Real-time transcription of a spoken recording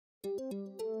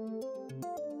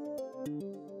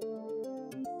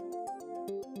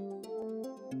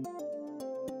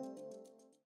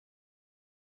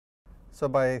So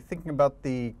by thinking about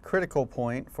the critical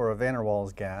point for a van der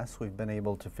Waals gas, we've been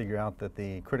able to figure out that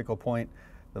the critical point,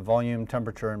 the volume,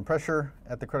 temperature, and pressure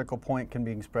at the critical point can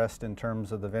be expressed in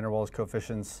terms of the van der Waals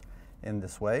coefficients in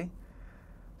this way.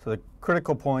 So the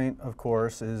critical point, of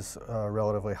course, is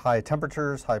relatively high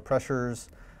temperatures, high pressures,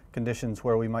 conditions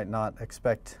where we might not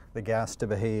expect the gas to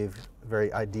behave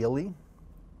very ideally.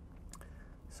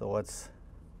 So let's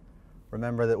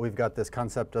remember that we've got this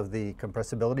concept of the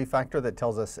compressibility factor that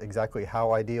tells us exactly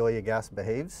how ideally a gas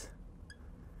behaves.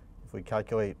 If we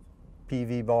calculate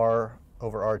PV bar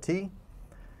over RT,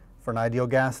 for an ideal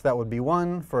gas that would be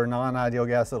 1. For a non-ideal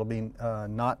gas it'll be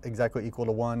not exactly equal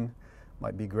to 1,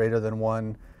 might be greater than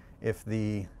 1 if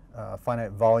the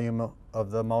finite volume of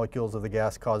the molecules of the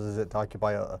gas causes it to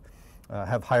occupy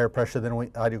have higher pressure than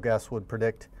ideal gas would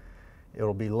predict.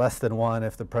 It'll be less than 1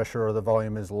 if the pressure or the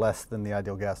volume is less than the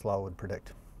ideal gas law would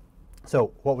predict.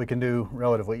 So what we can do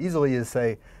relatively easily is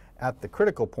say, at the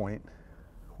critical point,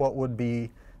 what would be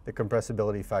the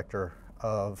compressibility factor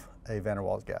of a van der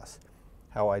Waals gas?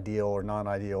 How ideal or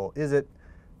non-ideal is it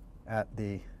at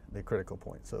the critical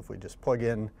point? So if we just plug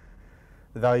in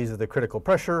the values of the critical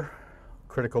pressure,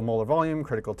 critical molar volume,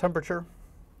 critical temperature,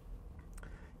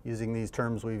 using these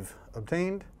terms we've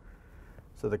obtained.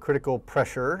 So the critical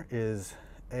pressure is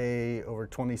A over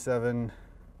 27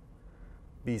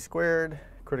 B squared.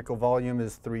 Critical volume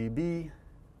is 3B.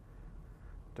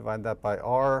 Divide that by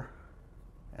R.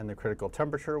 And the critical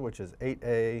temperature, which is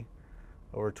 8A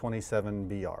over 27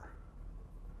 BR. So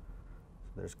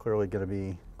there's clearly going to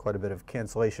be quite a bit of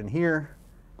cancellation here.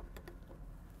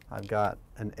 I've got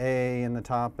an A in the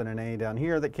top and an A down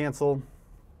here that cancel.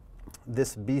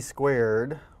 This B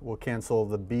squared will cancel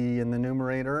the B in the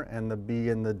numerator and the B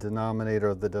in the denominator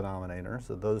of the denominator.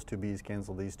 So those two B's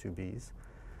cancel these two B's.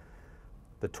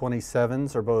 The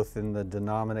 27s are both in the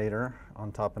denominator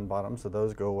on top and bottom, so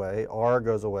those go away. R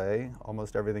goes away.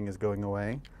 Almost everything is going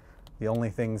away. The only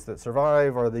things that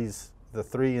survive are the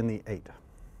 3 and the 8.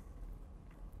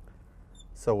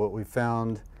 So what we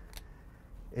found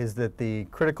is that the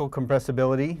critical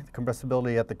compressibility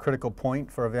at the critical point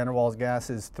for a van der Waals gas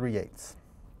is 3/8,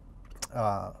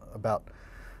 about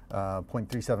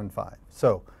 0.375.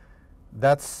 So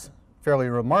that's fairly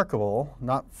remarkable,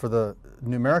 not for the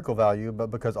numerical value, but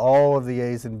because all of the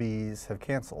A's and B's have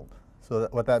canceled. So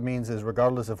what that means is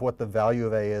regardless of what the value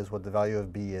of A is, what the value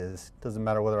of B is, doesn't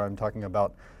matter whether I'm talking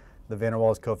about the van der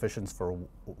Waals coefficients for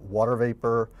water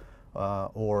vapor,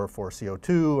 or for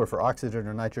CO2, or for oxygen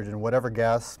or nitrogen, whatever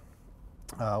gas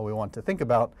we want to think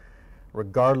about,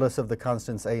 regardless of the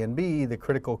constants A and B, the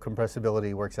critical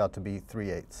compressibility works out to be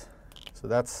 3/8. So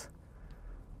that's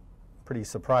pretty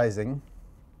surprising.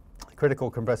 The critical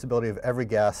compressibility of every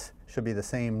gas should be the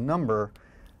same number,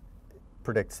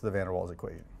 predicts the van der Waals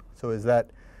equation. So is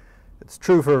that, it's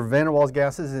true for van der Waals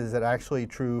gases, is it actually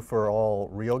true for all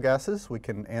real gases? We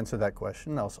can answer that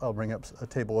question. I'll bring up a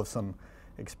table of some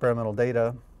experimental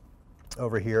data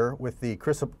over here with the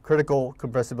critical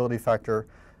compressibility factor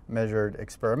measured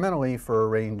experimentally for a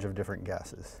range of different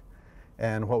gases.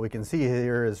 And what we can see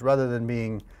here is rather than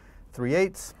being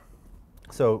 3/8,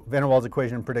 so van der Waals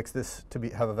equation predicts this to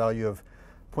have a value of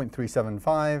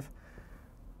 0.375.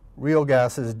 Real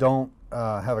gases don't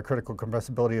have a critical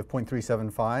compressibility of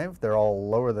 0.375. They're all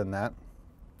lower than that.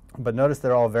 But notice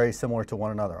they're all very similar to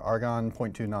one another. Argon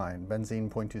 0.29, benzene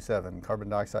 0.27, carbon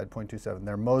dioxide 0.27.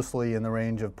 They're mostly in the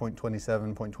range of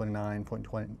 0.27, 0.29,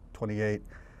 0.28,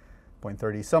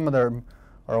 0.30. Some of them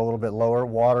are a little bit lower.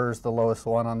 Water's the lowest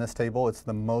one on this table. It's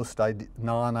the most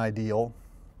non-ideal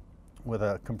with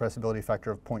a compressibility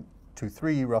factor of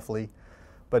 0.23 roughly.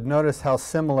 But notice how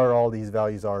similar all these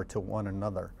values are to one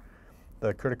another.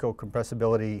 The critical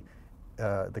compressibility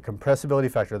the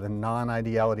compressibility factor, the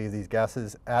non-ideality of these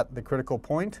gases at the critical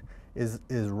point is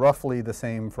roughly the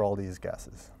same for all these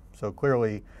gases. So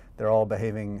clearly they're all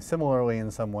behaving similarly in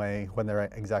some way when they're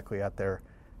exactly at their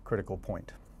critical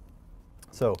point.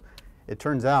 So it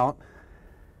turns out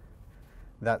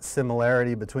that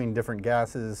similarity between different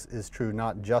gases is true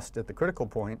not just at the critical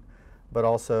point, but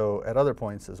also at other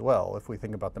points as well, if we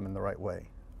think about them in the right way.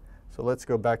 So let's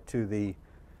go back to the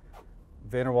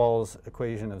van der Waals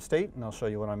equation of state, and I'll show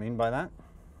you what I mean by that.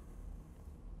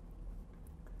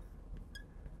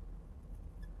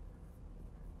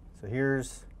 So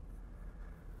here's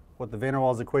what the van der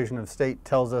Waals equation of state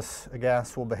tells us a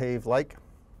gas will behave like.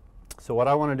 So what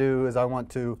I want to do is I want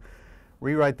to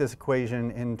rewrite this equation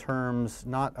in terms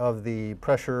not of the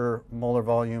pressure, molar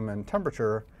volume, and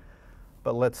temperature,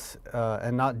 but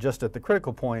and not just at the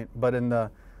critical point, but in the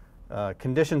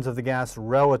conditions of the gas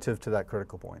relative to that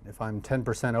critical point. If I'm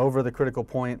 10% over the critical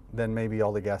point, then maybe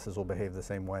all the gases will behave the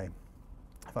same way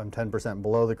if I'm 10%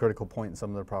 below the critical point in some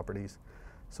of the properties.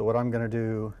 So what I'm going to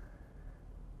do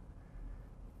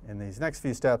in these next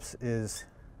few steps is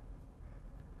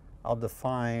I'll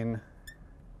define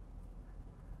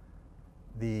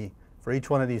for each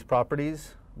one of these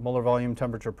properties, molar volume,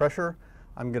 temperature, pressure,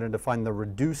 I'm going to define the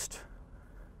reduced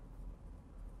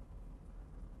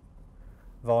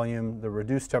volume, the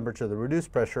reduced temperature, the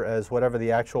reduced pressure as whatever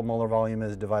the actual molar volume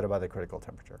is divided by the critical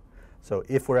temperature. So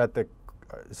if we're at the,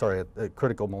 at the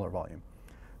critical molar volume.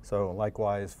 So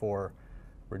likewise for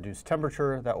reduced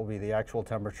temperature, that will be the actual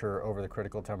temperature over the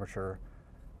critical temperature.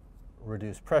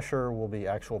 Reduced pressure will be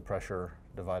actual pressure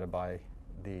divided by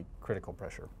the critical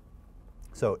pressure.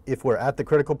 So if we're at the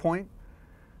critical point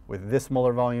with this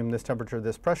molar volume, this temperature,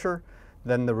 this pressure,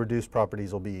 then the reduced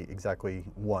properties will be exactly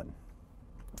 1.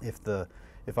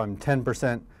 If I'm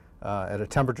 10% at a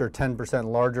temperature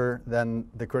 10% larger than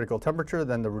the critical temperature,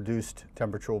 then the reduced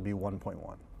temperature will be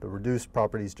 1.1. The reduced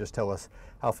properties just tell us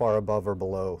how far above or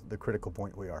below the critical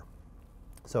point we are.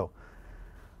 So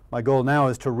my goal now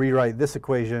is to rewrite this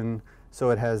equation so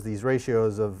it has these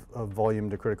ratios of volume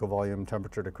to critical volume,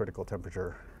 temperature to critical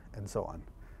temperature, and so on.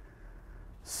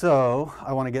 So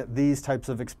I want to get these types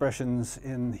of expressions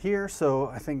in here. So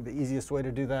I think the easiest way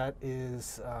to do that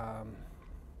is PA.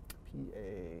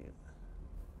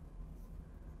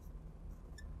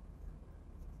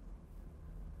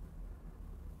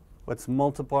 Let's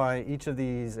multiply each of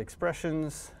these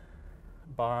expressions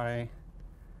by,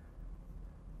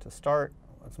 to start,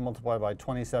 let's multiply by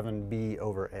 27b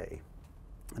over a.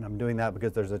 And I'm doing that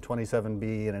because there's a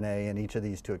 27b and an a in each of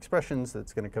these two expressions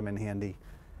that's going to come in handy.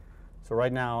 So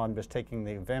right now I'm just taking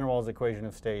the van der Waals equation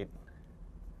of state,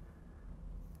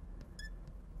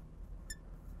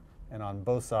 and on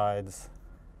both sides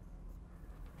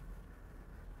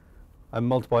I'm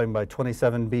multiplying by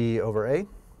 27b over a.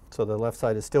 So the left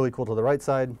side is still equal to the right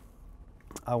side.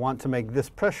 I want to make this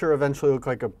pressure eventually look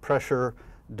like a pressure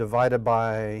divided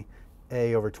by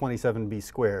a over 27b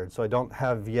squared. So I don't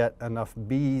have yet enough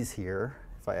b's here.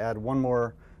 If I add one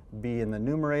more b in the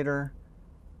numerator,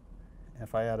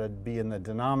 if I add a b in the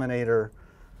denominator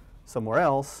somewhere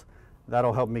else,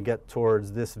 that'll help me get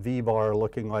towards this v bar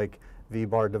looking like v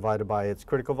bar divided by its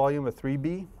critical volume of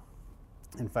 3b.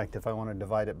 In fact, if I want to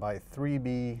divide it by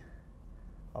 3b,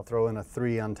 I'll throw in a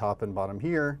 3 on top and bottom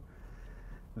here.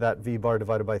 That v bar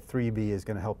divided by 3b is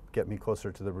going to help get me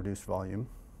closer to the reduced volume.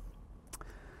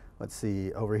 Let's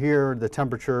see, over here the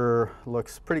temperature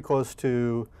looks pretty close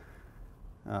to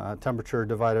temperature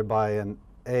divided by an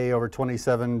a over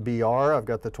 27br. I've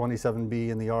got the 27b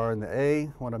in the r and the a.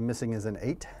 What I'm missing is an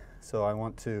 8. So I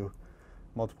want to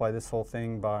multiply this whole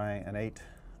thing by an 8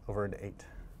 over an 8.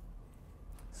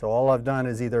 So all I've done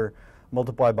is either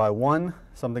multiply by 1,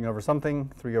 something over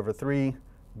something, 3 over 3,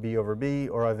 b over b,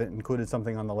 or I've included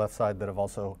something on the left side that I've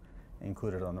also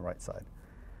included on the right side.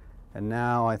 And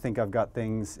now I think I've got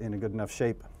things in a good enough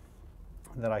shape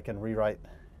that I can rewrite.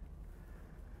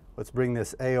 Let's bring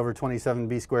this a over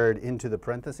 27b squared into the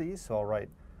parentheses. So I'll write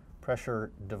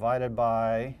pressure divided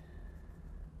by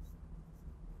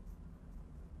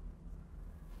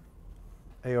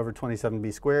a over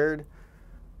 27b squared.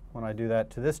 When I do that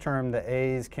to this term, the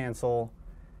a's cancel,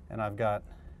 and I've got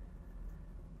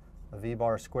a v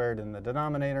bar squared in the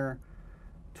denominator.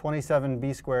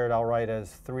 27b squared I'll write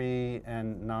as 3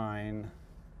 and 9.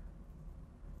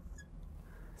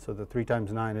 So the 3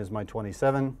 times 9 is my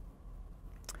 27.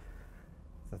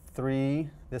 The 3,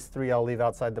 this 3 I'll leave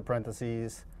outside the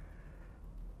parentheses.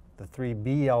 The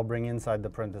 3b I'll bring inside the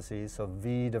parentheses. So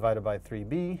v divided by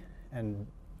 3b and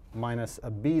minus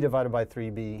a b divided by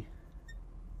 3b.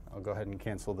 I'll go ahead and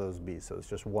cancel those b's. So it's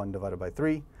just 1 divided by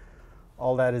 3.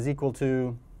 All that is equal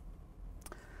to,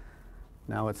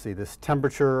 now let's see, this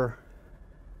temperature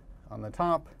on the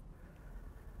top.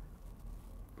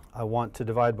 I want to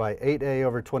divide by 8a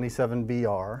over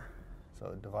 27br.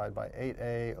 So divide by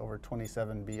 8a over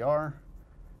 27br.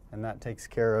 And that takes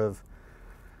care of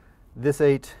this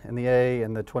 8 and the a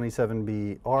and the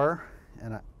 27br.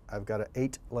 And I've got an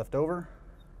 8 left over.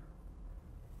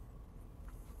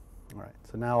 All right,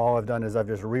 so now all I've done is I've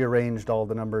just rearranged all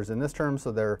the numbers in this term so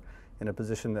they're in a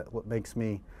position that makes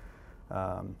me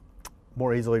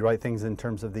more easily write things in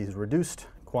terms of these reduced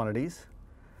quantities.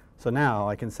 So now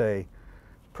I can say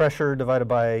pressure divided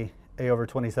by a over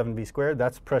 27b squared,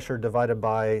 that's pressure divided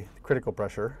by critical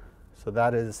pressure. So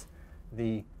that is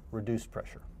the reduced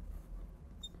pressure.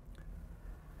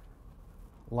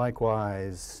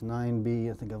 Likewise, 9b,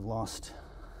 I think I've lost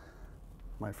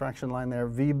my fraction line there.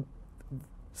 V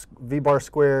bar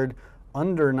squared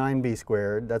under 9b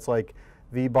squared, that's like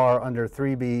v bar under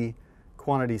 3b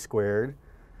quantity squared,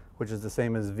 which is the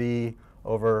same as v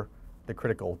over the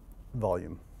critical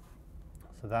volume.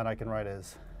 So that I can write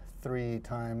as 3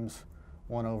 times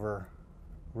 1 over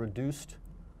reduced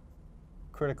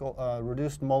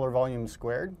molar volume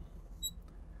squared.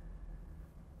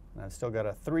 And I've still got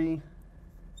a 3.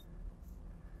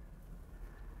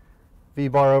 V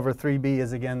bar over 3b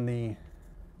is again the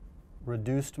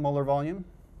reduced molar volume.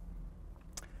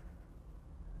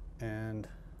 And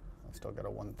I've still got a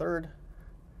 1/3.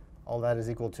 All that is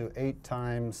equal to 8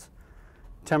 times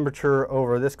temperature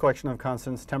over this collection of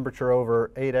constants, temperature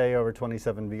over 8a over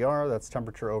 27 VR. That's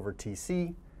temperature over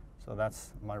Tc. So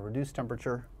that's my reduced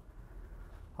temperature.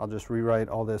 I'll just rewrite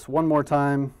all this one more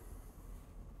time.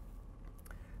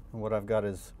 And what I've got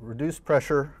is reduced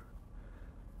pressure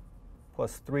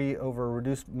plus 3 over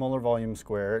reduced molar volume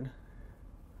squared.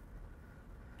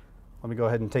 Let me go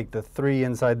ahead and take the 3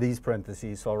 inside these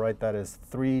parentheses. So I'll write that as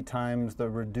 3 times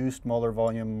the reduced molar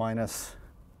volume minus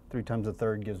 3 times a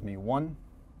third gives me 1.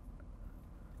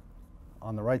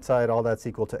 On the right side, all that's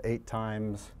equal to 8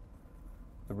 times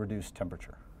the reduced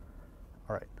temperature.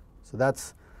 All right, so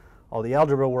that's all the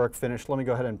algebra work finished. Let me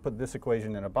go ahead and put this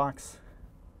equation in a box.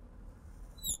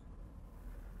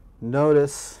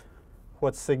 Notice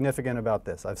what's significant about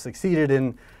this. I've succeeded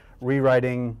in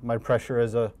rewriting my pressure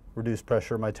as a reduced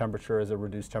pressure, my temperature as a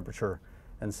reduced temperature,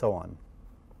 and so on.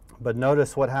 But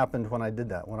notice what happened when I did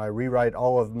that. When I rewrite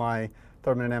all of my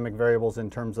thermodynamic variables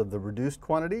in terms of the reduced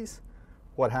quantities,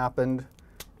 what happened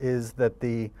is that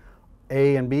the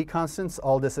A and B constants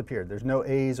all disappeared. There's no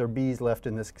A's or B's left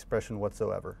in this expression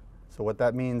whatsoever. So what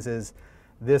that means is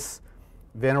this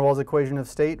van der Waals equation of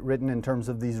state, written in terms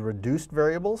of these reduced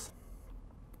variables,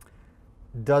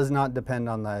 does not depend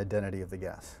on the identity of the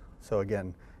gas. So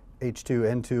again, H2,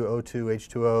 N2, O2,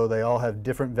 H2O, they all have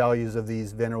different values of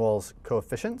these van der Waals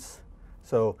coefficients.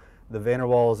 So the van der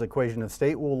Waals equation of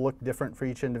state will look different for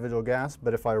each individual gas,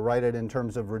 but if I write it in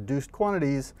terms of reduced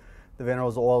quantities, the van der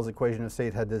Waals equation of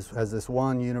state has this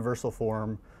one universal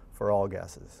form for all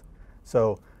gases.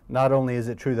 So not only is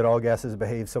it true that all gases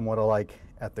behave somewhat alike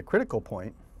at the critical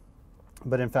point,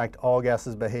 but in fact all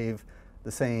gases behave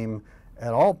the same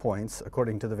at all points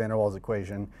according to the van der Waals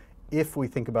equation if we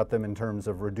think about them in terms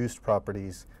of reduced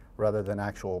properties rather than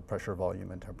actual pressure,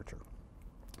 volume, and temperature.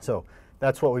 So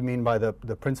that's what we mean by the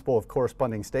principle of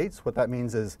corresponding states. What that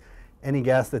means is any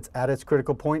gas that's at its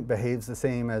critical point behaves the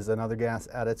same as another gas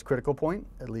at its critical point,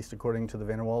 at least according to the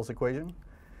van der Waals equation.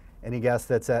 Any gas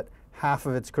that's at half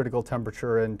of its critical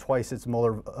temperature and twice its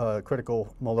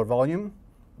critical molar volume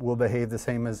will behave the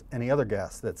same as any other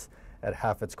gas that's at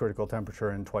half its critical temperature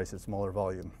and twice its molar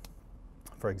volume,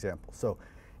 for example. So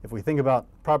if we think about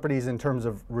properties in terms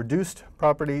of reduced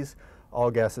properties,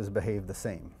 all gases behave the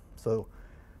same. So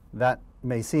that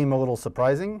may seem a little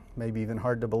surprising, maybe even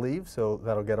hard to believe, so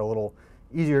that'll get a little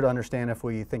easier to understand if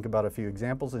we think about a few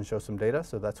examples and show some data,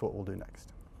 so that's what we'll do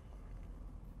next.